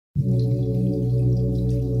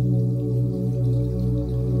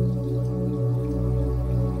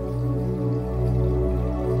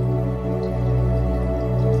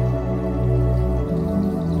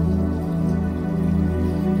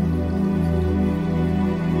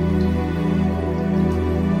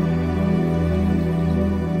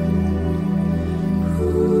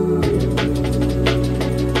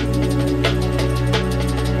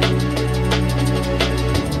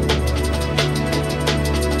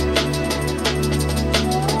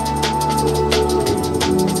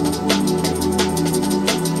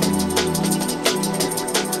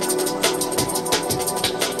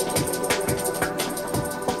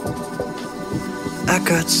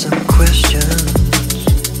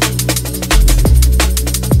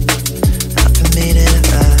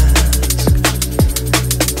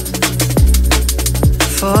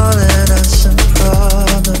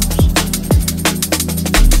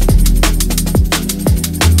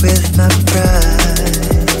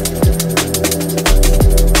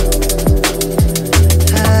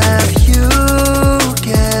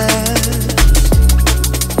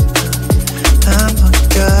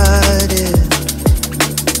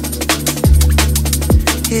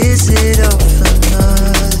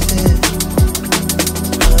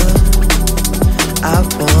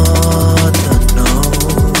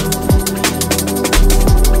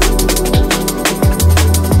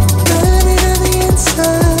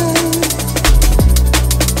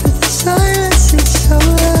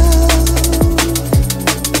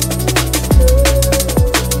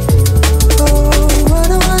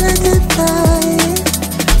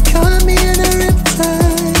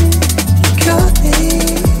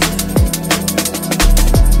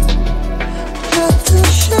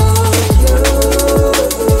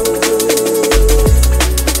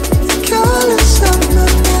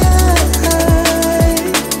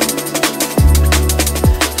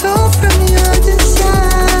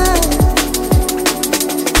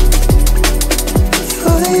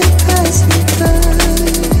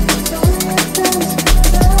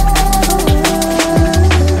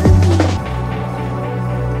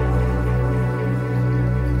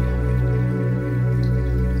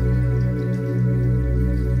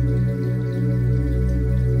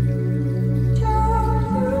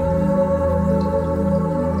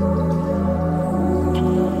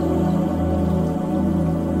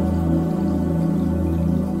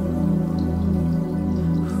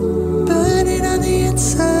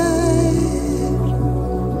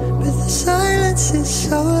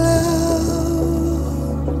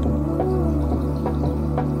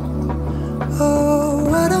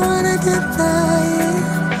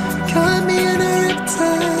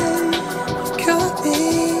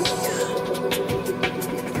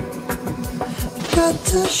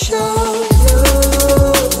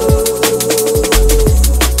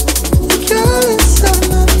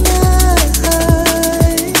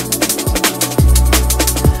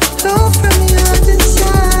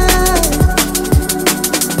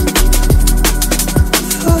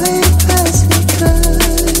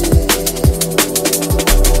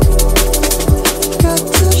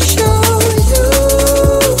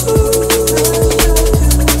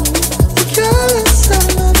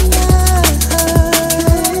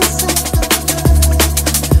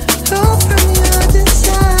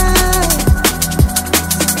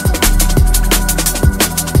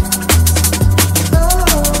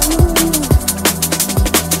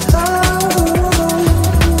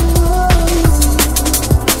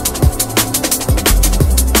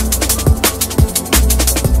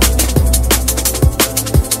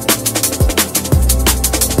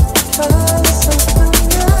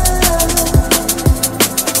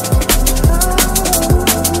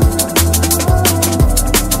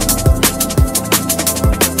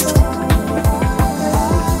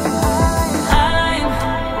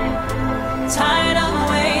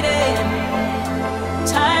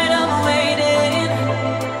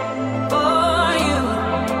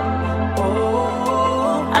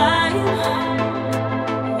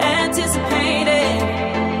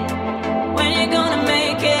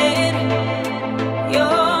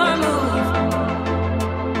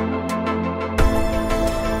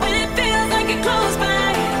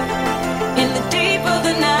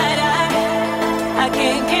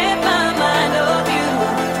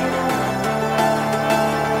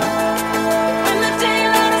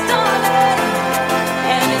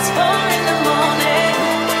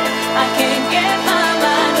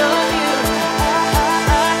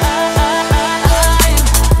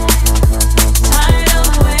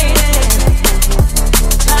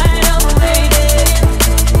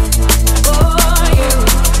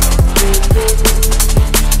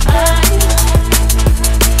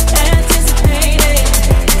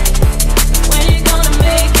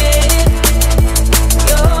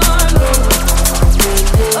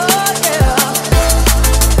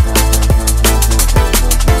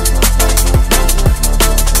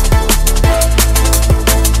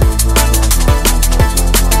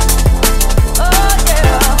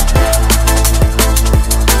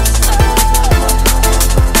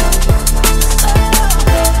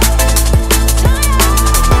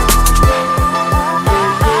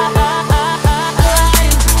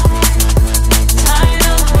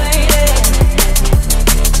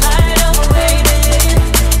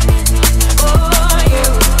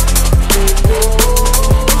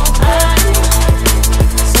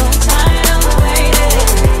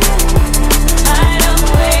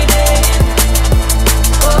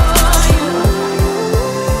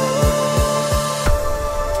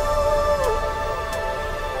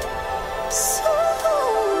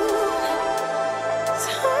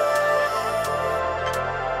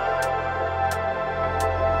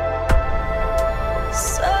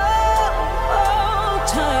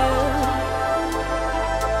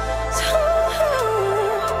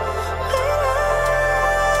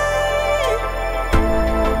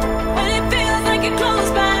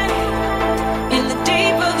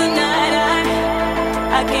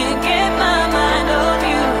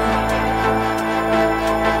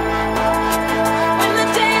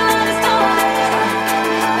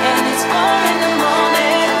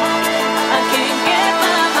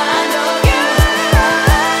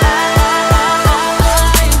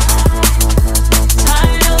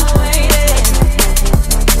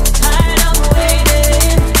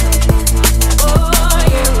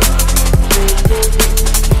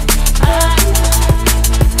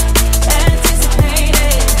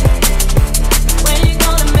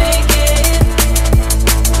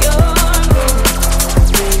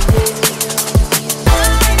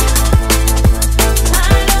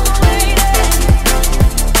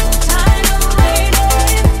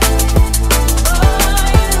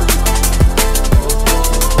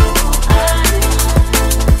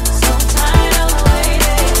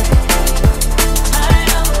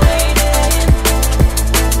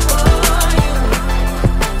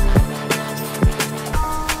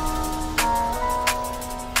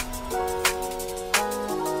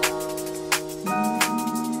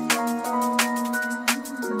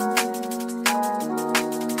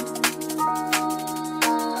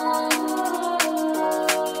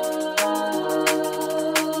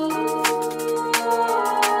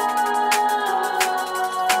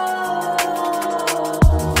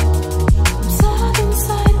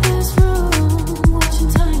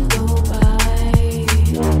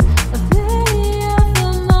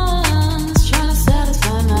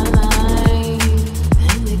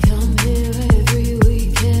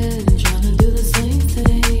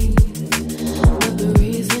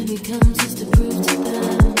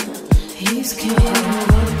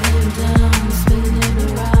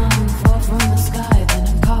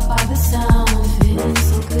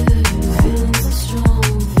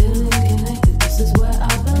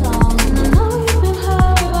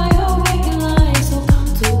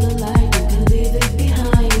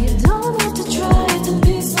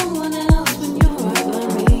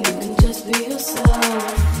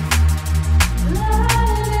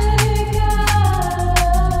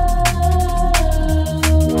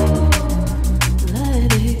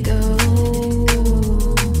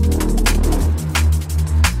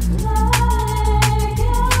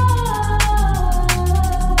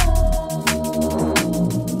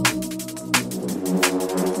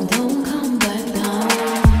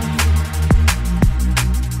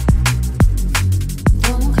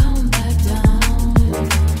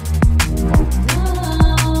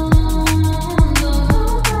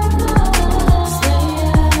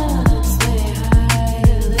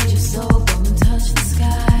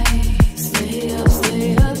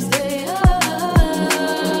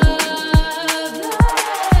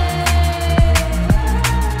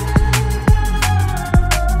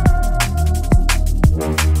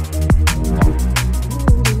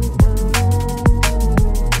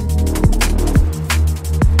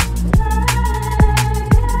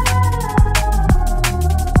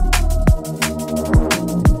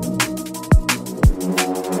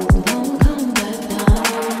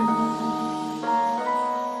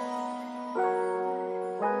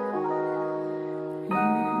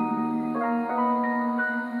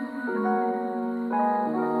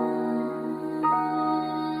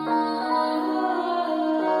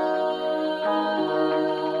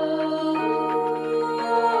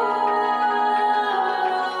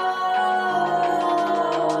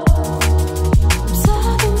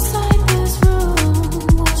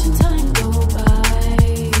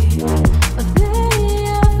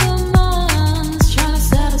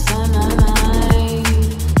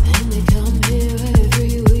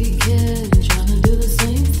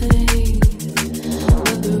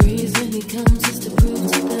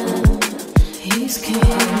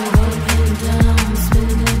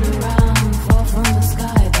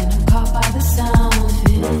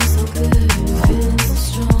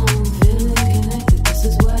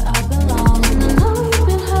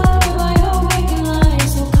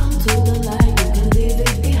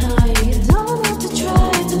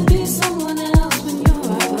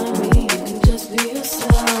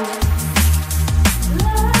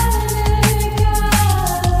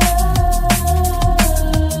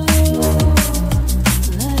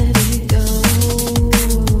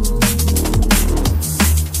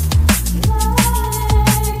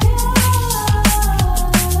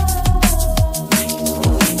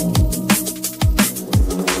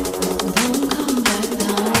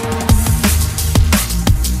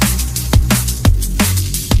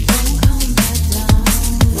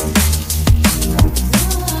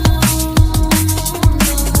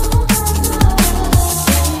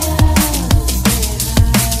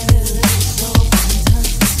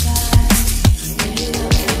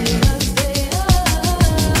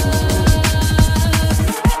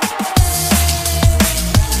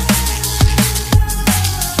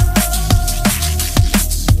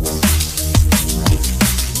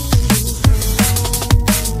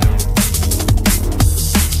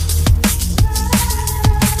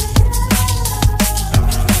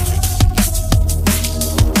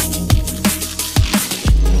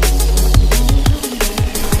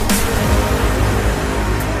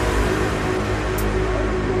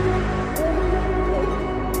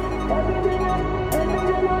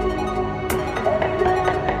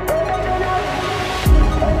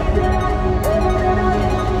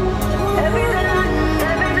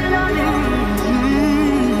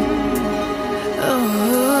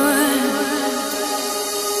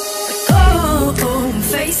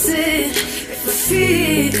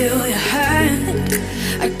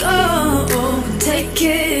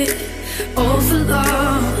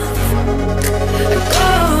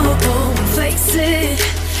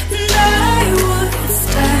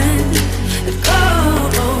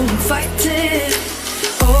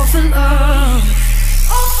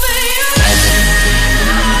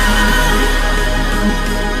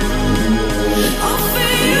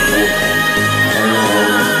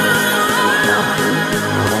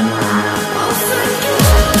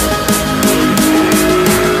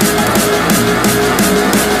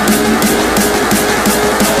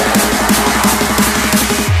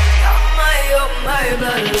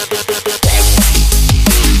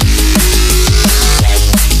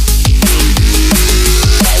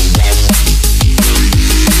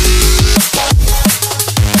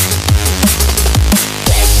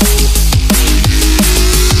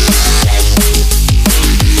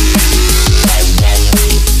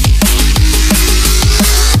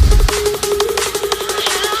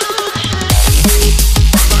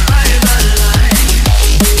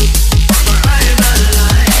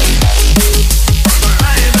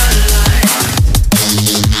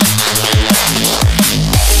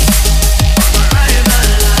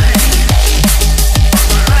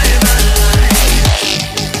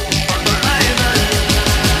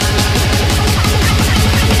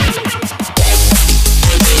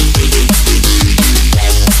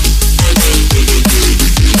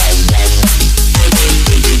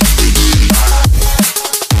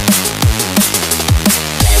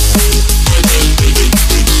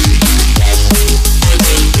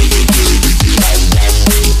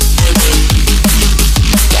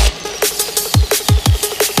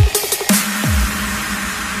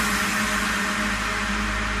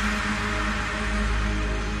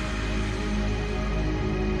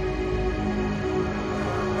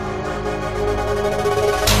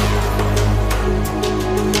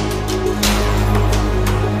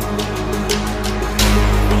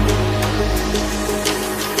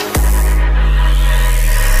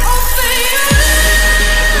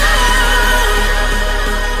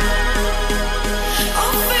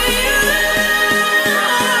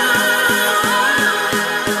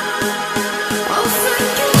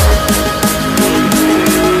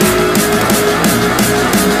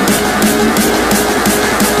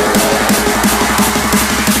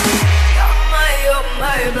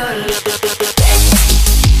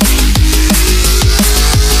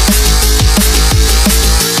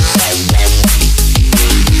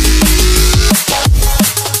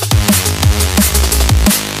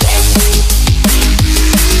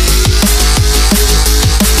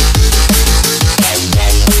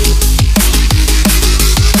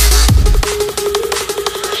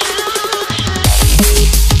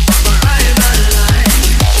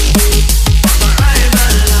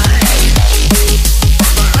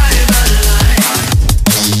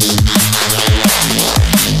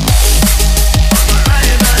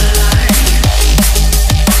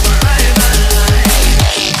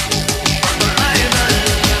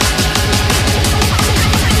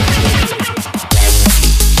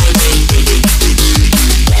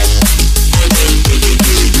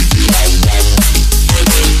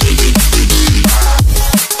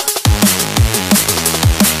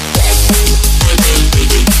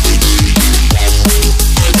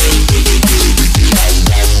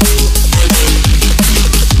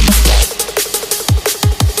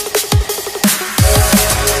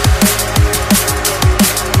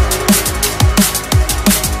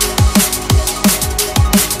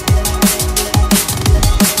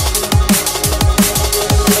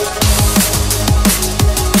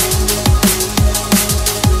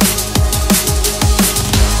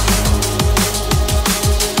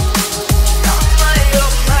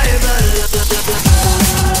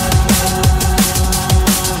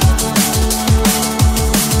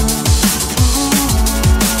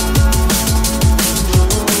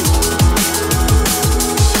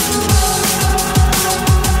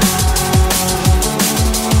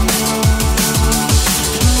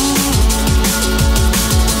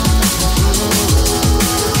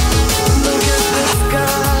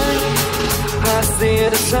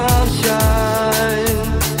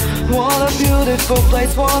beautiful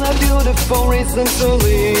place, what a beautiful reason to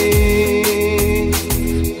live.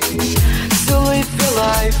 To live your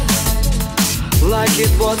life like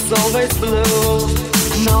it was always blue.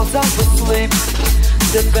 No time for sleep,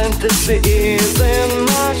 the fantasy is in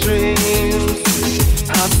my dreams.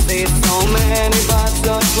 I've seen so many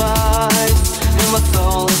butterflies and my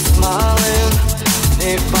soul is smiling.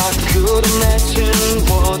 If I could imagine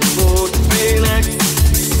what would be next.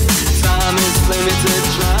 Time is limited,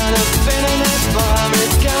 trying to fit in it, but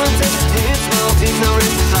it's guaranteed. It's no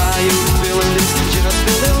ignorance. How you feeling this? Just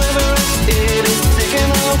feel deliverance. It is taken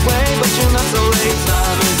away, but you're not so late.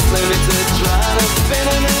 Time is limited, trying to fit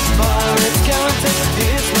in it, but it's guaranteed.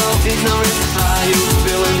 It's no ignorance. How you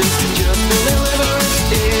feeling this? Just feel deliverance.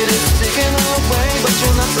 It is taken away, but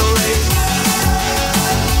you're not so late.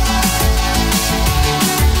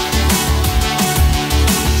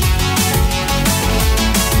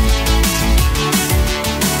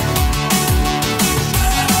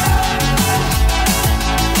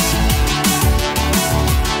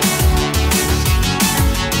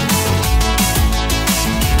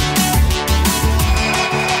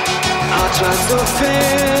 Try to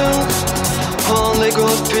feel only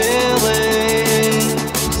good feelings.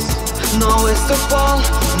 No ways to fall,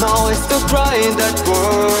 no ways to cry in that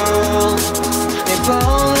world. If I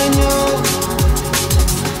only knew,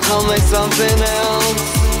 I'll make something else.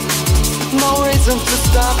 No reason to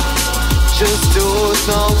stop, just do it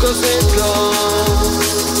now cause it goes.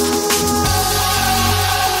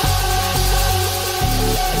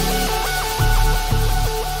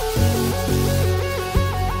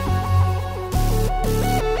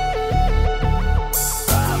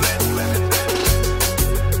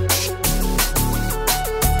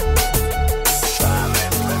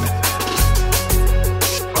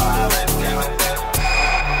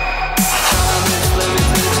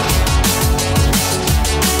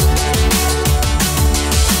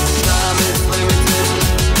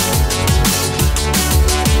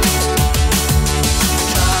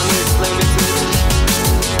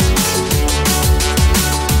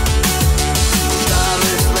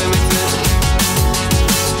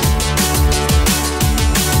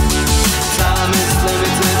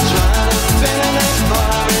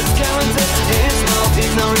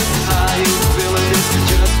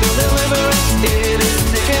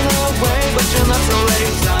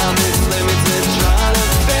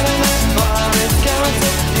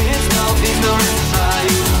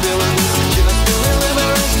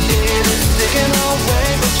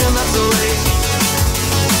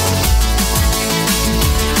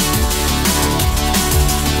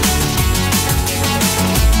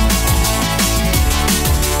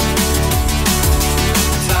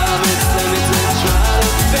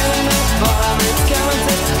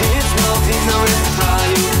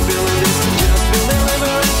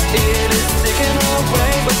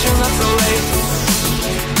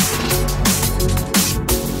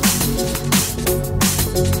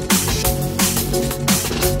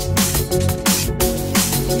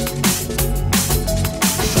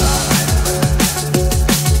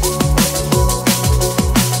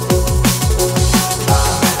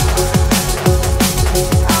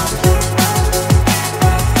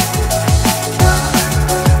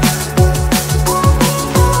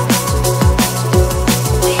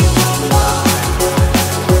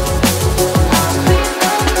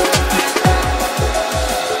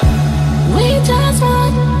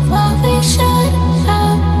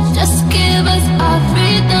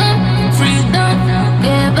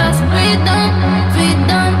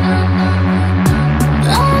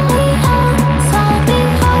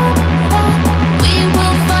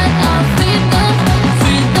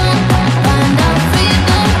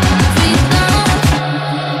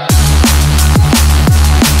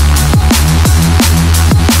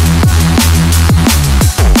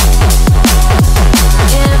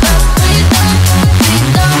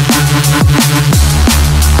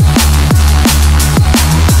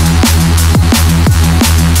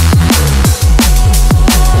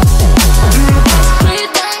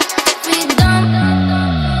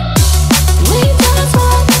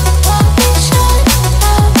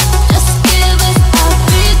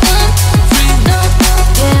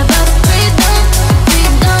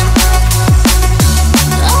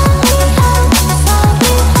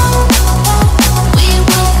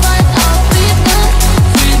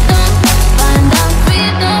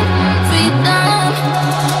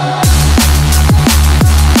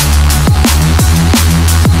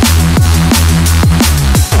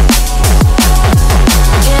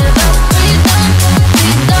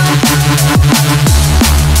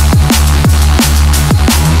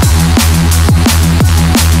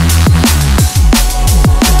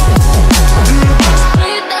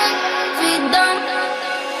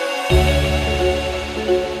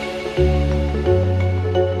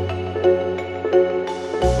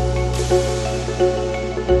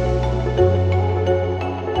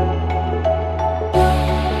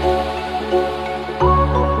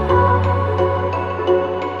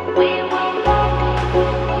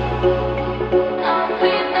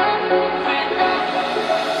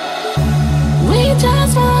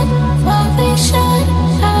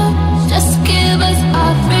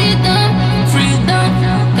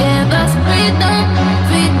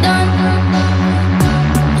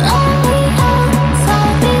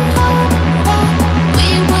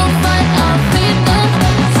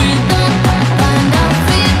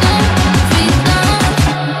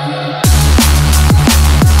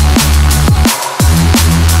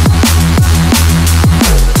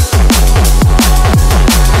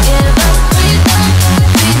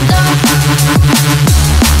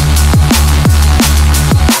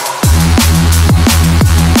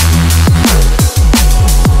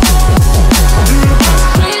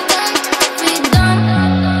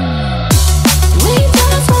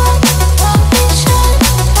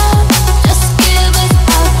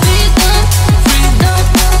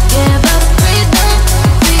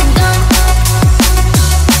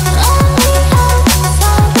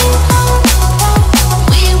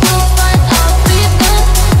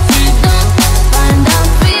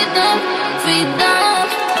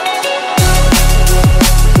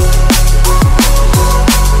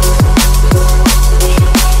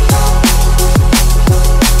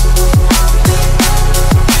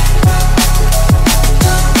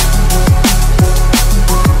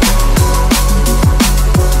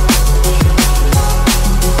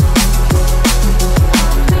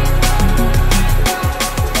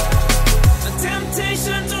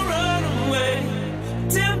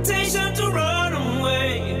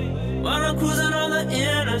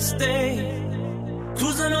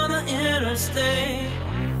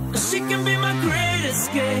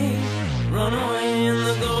 escape, run away in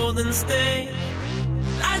the Golden State.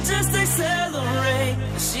 I just accelerate,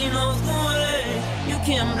 she knows the way, you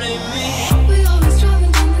can't blame me. We always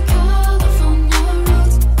driving down the California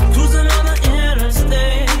roads, cruising on the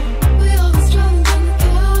interstate. We always driving down the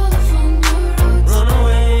California roads, run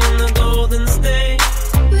away in the Golden State.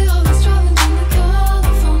 We always driving down the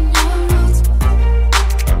California roads,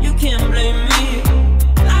 you can't blame me.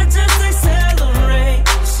 I just accelerate,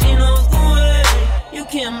 she knows the way, you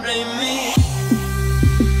can't blame me.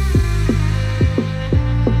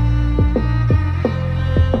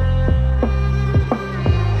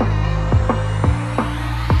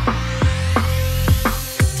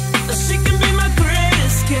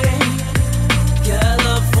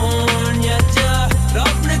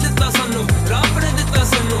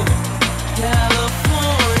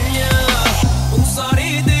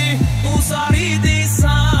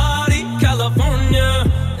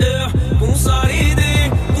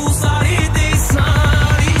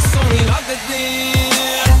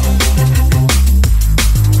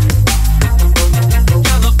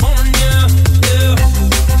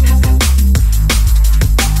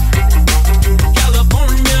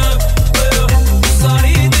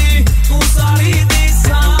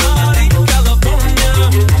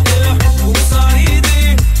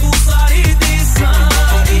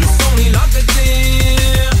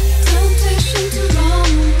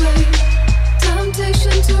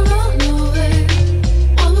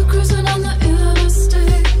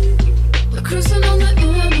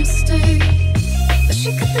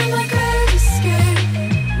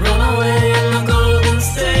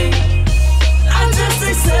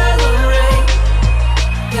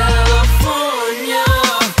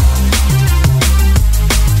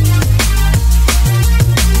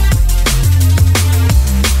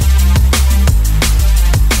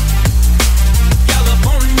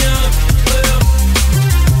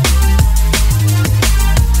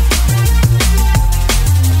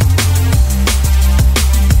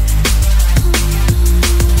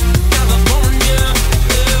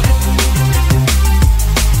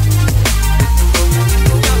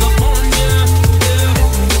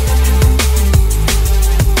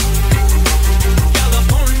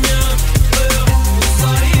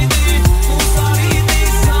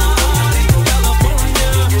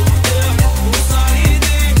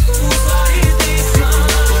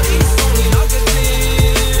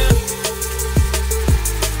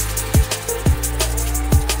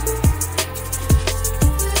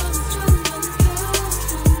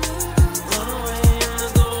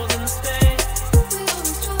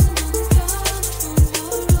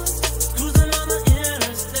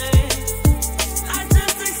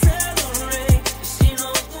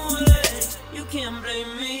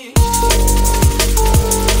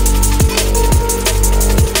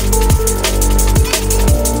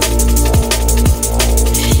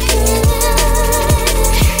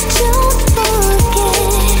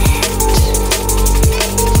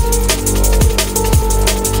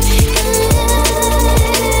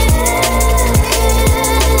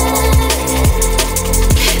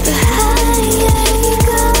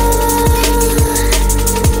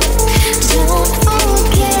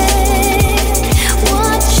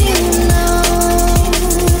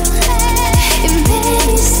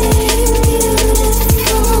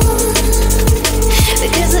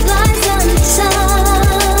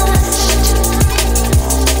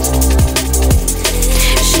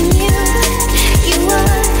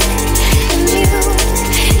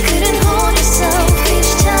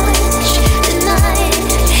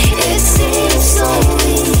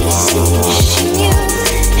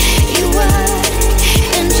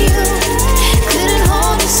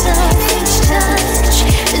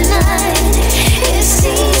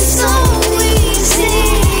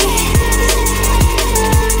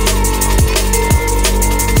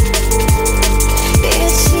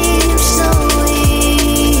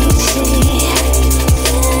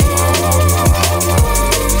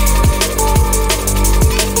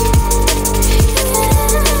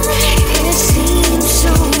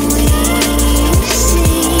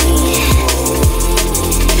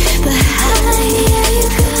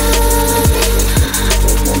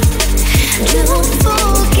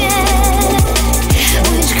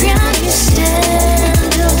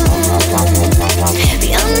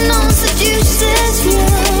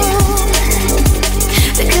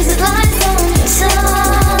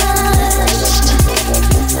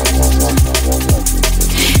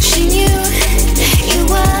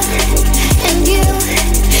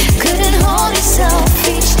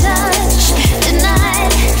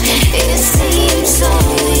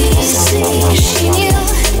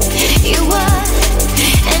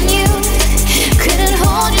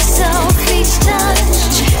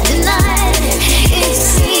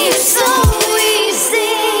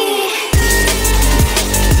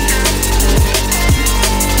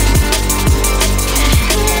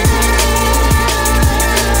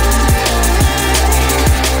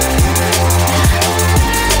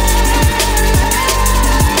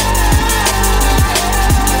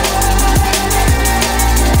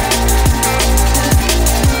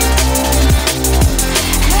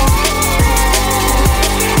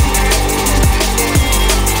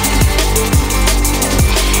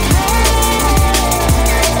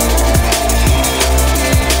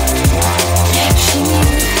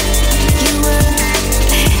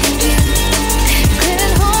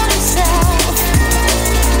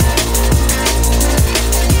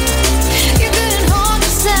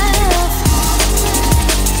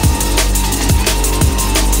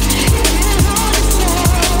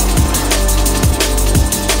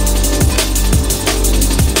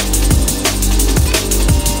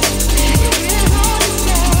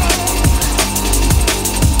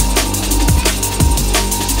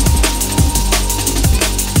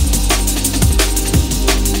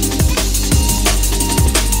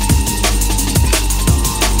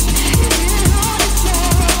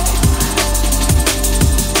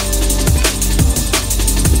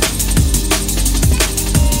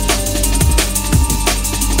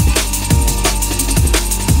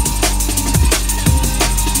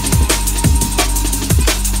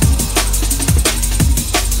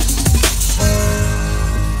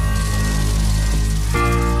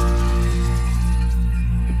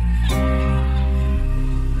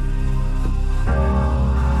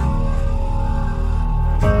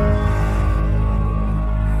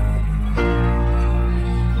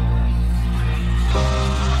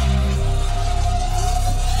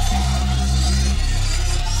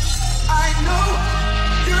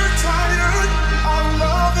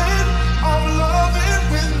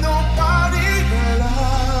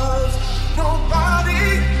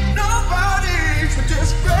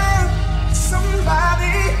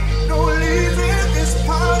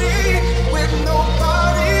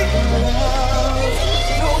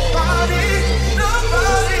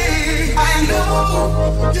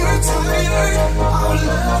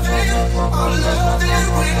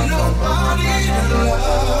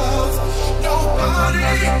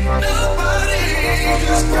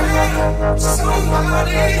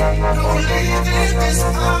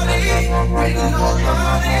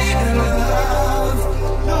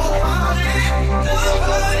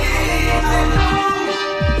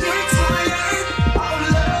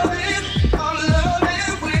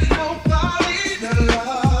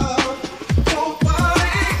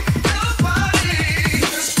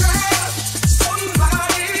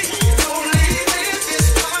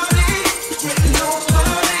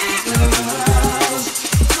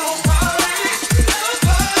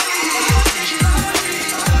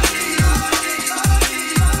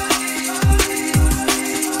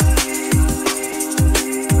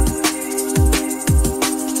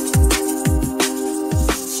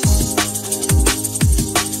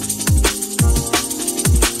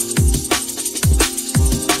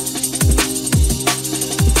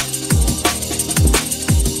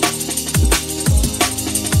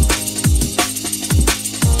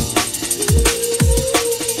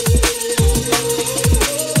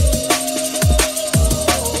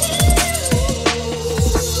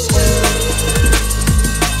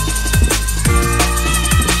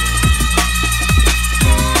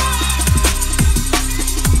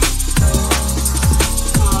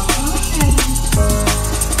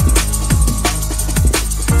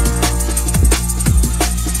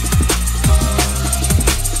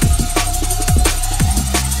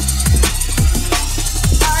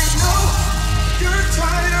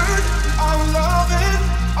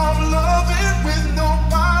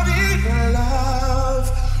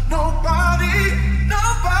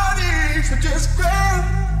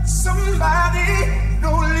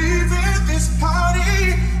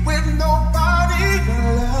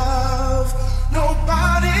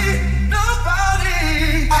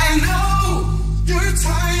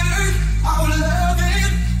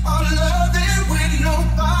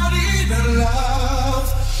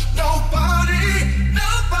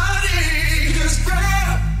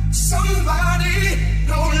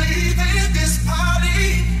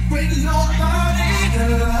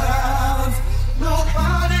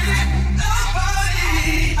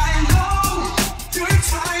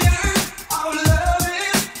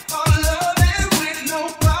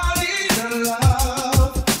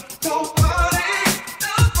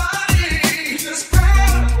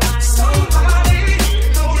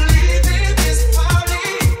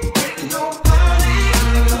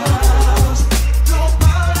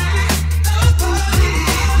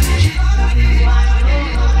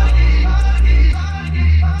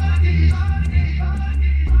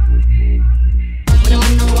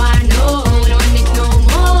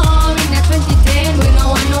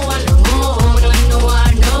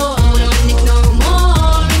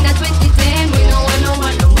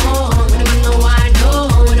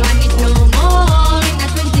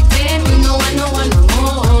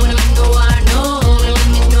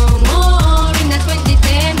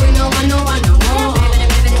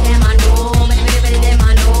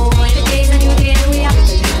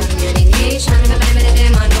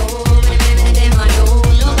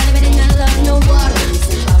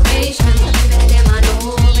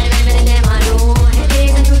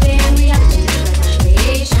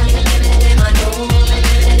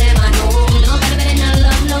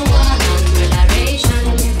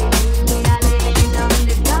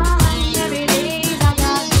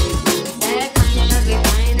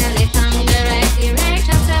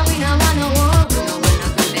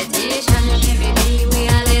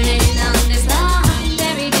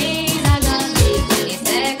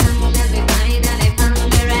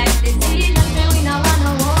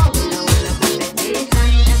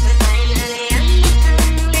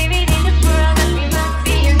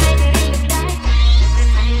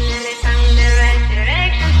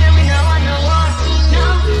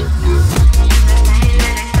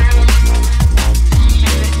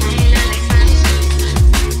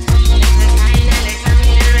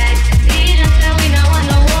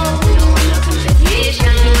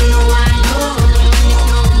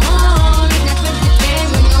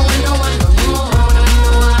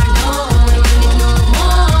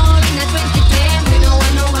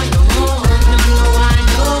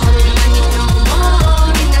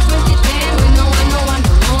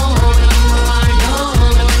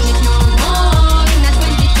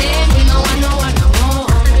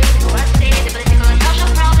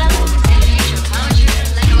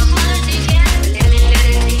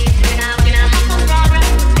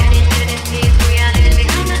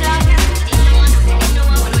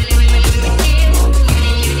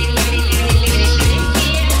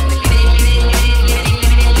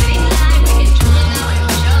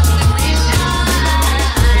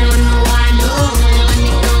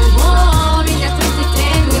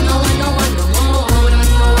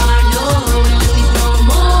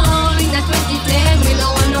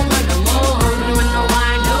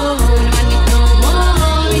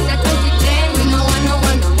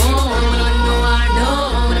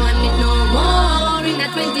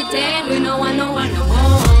 2010, we no want no one no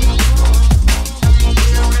more.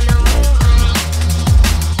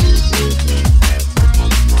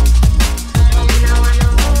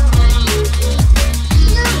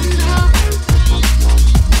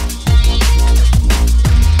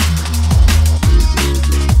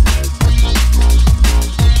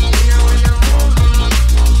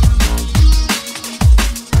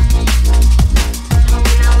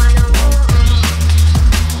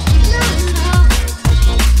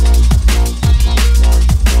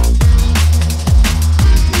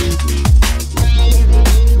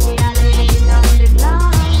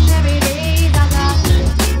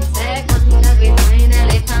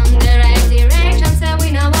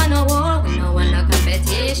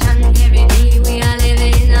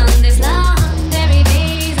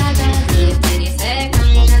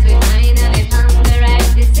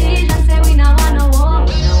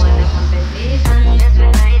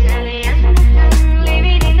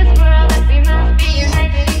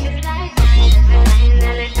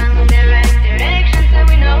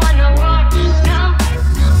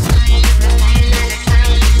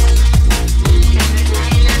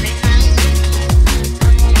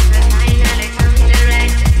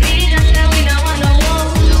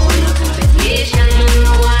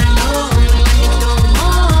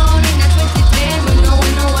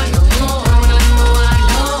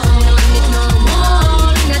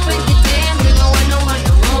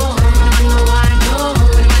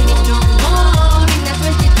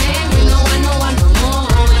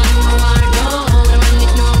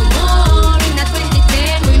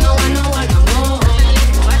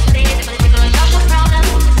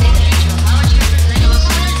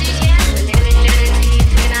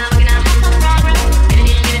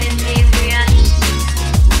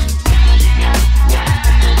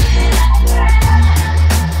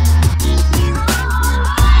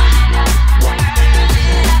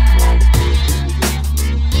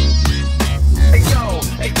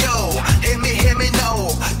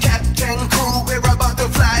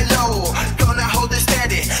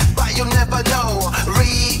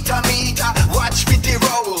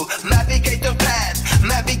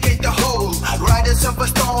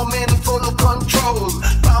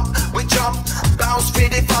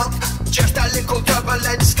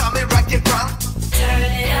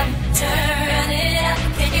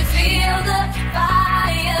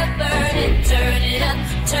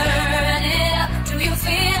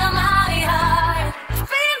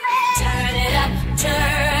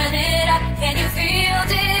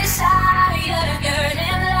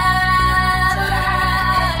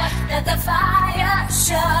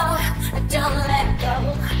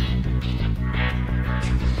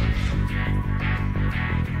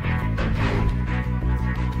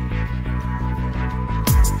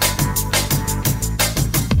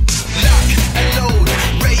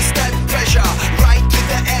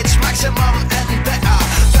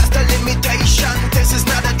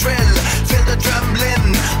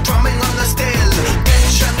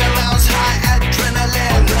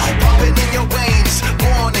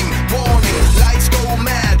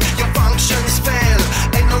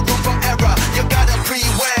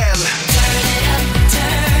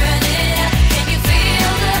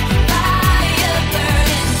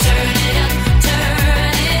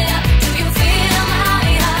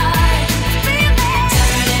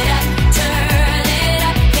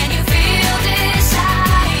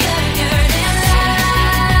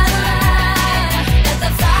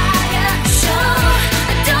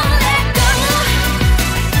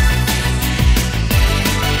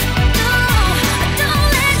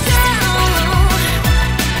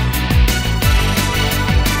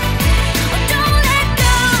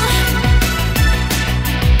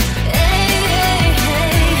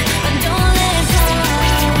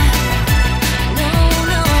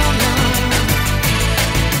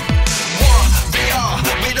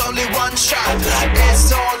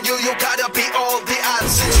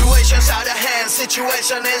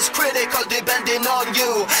 Situation is critical, depending on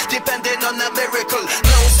you, depending on the miracle.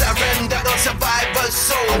 No surrender, no survival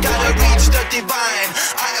soul. Gotta reach the divine,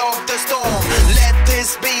 eye of the storm. Let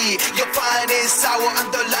this be your finest hour,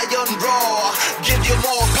 and the lion roar give you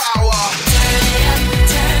more power. Turn it up,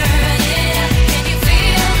 turn it up. Can you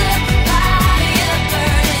feel the fire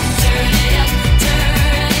burning? Turn it up,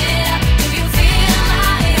 turn it up. Do you feel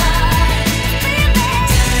my heart?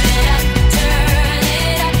 Turn it up, turn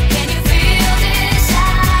it up. Can you feel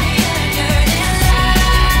desire burning love?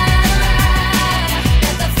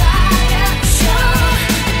 Let the fire show.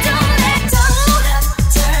 Don't let go.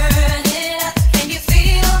 Turn it up. Can you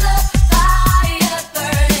feel the fire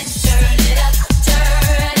burning? Turn it up,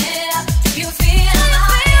 turn it up.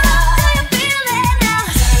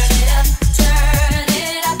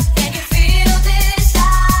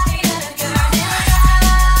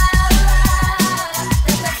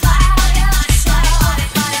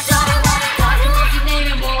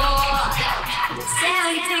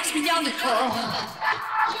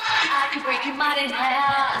 I could break your mind in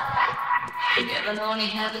half. You never only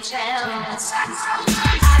have a chance.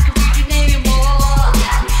 I could read your name more.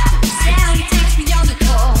 The sound it takes me on the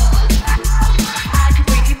core. I could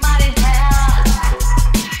break your mind in half.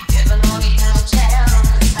 You never only have a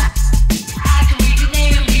chance. I could read your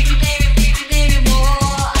name, read your name, read your name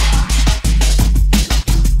more.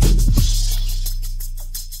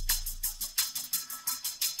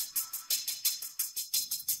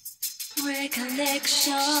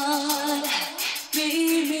 Recollection,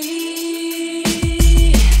 baby.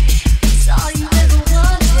 It's all you ever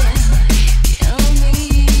wanted. Kill me.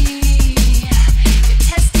 You're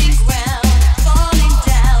testing ground, falling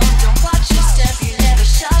down. Don't watch your step, you never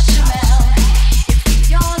shut your mouth. If we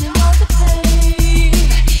yawn and want the pain,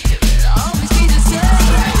 it will always be the same.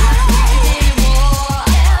 Anymore.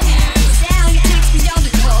 The sound it takes me on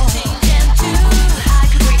the core. Change them too. I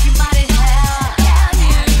could break your body half.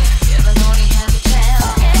 Never only have a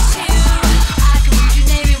chance. It's you. I could read your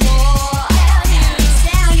name more. The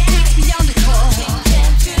sound it takes me on the core. Change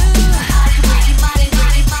them too. I could break your body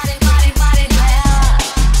half.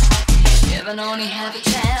 Never only have a chance. Never only have a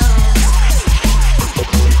chance.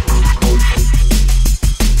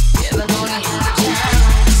 Never only have a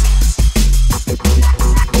chance.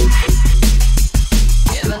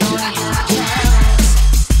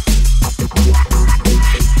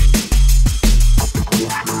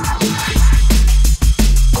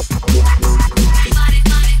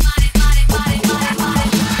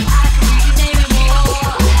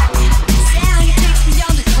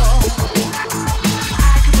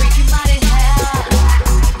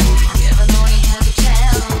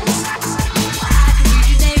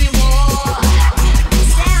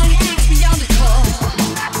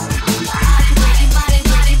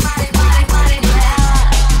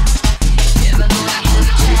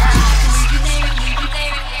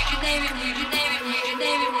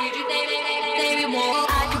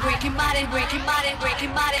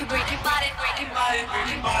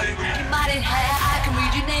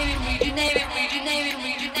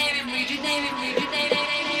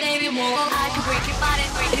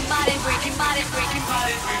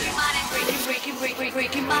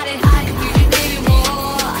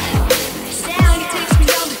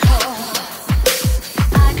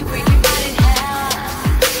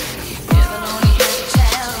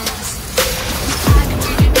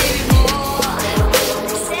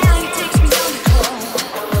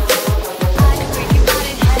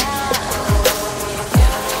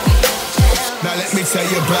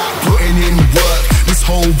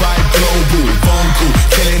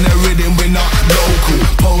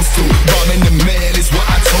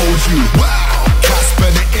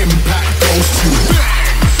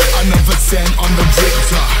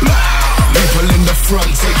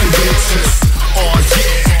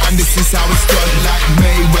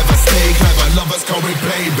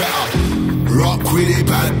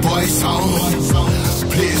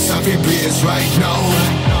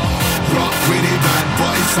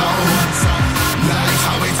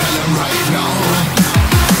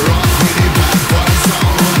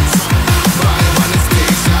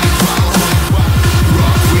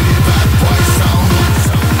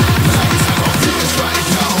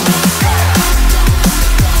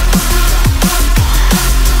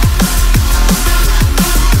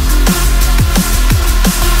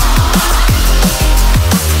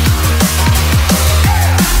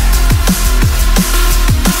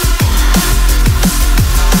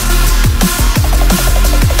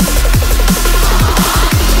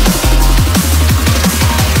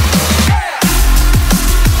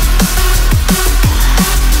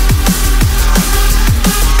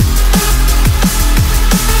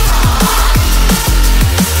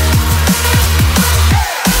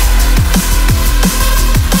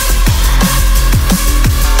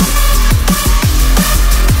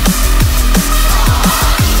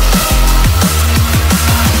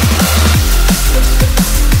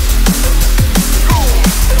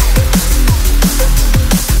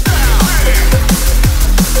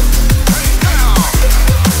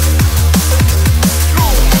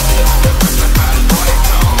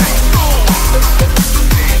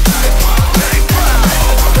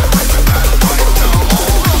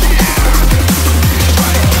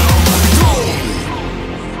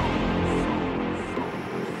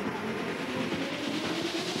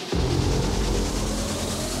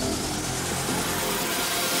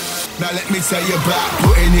 Now let me tell you about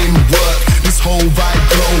putting in work. This whole vibe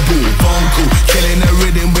global, vocal, killing the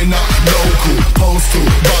rhythm, we're not local. Postal,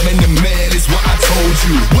 bombing the mail is what I told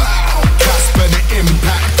you. Wow, Casper, the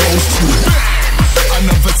impact goes to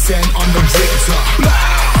another 10 on the Victor.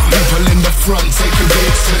 People in the front taking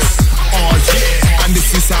pictures. Oh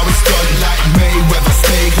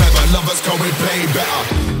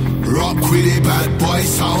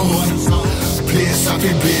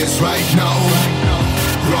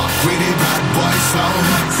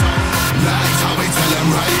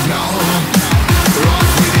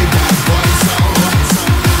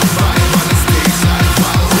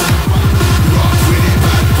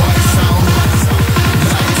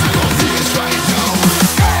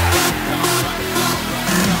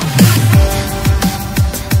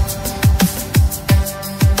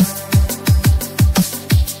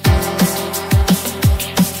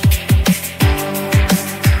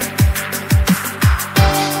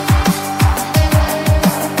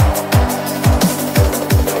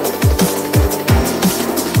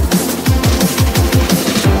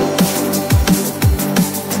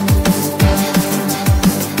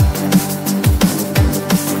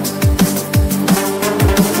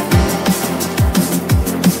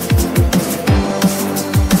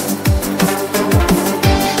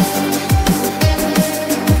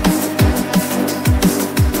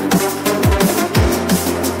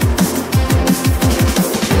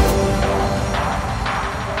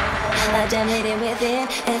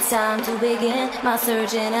it's time to begin my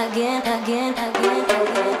searching again.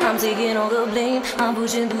 I'm taking all the blame, I'm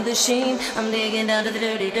pushing through the shame, I'm digging down to the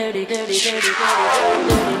dirty.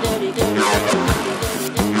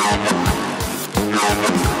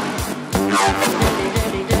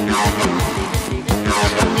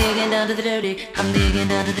 I'm digging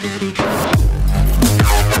down to the dirty.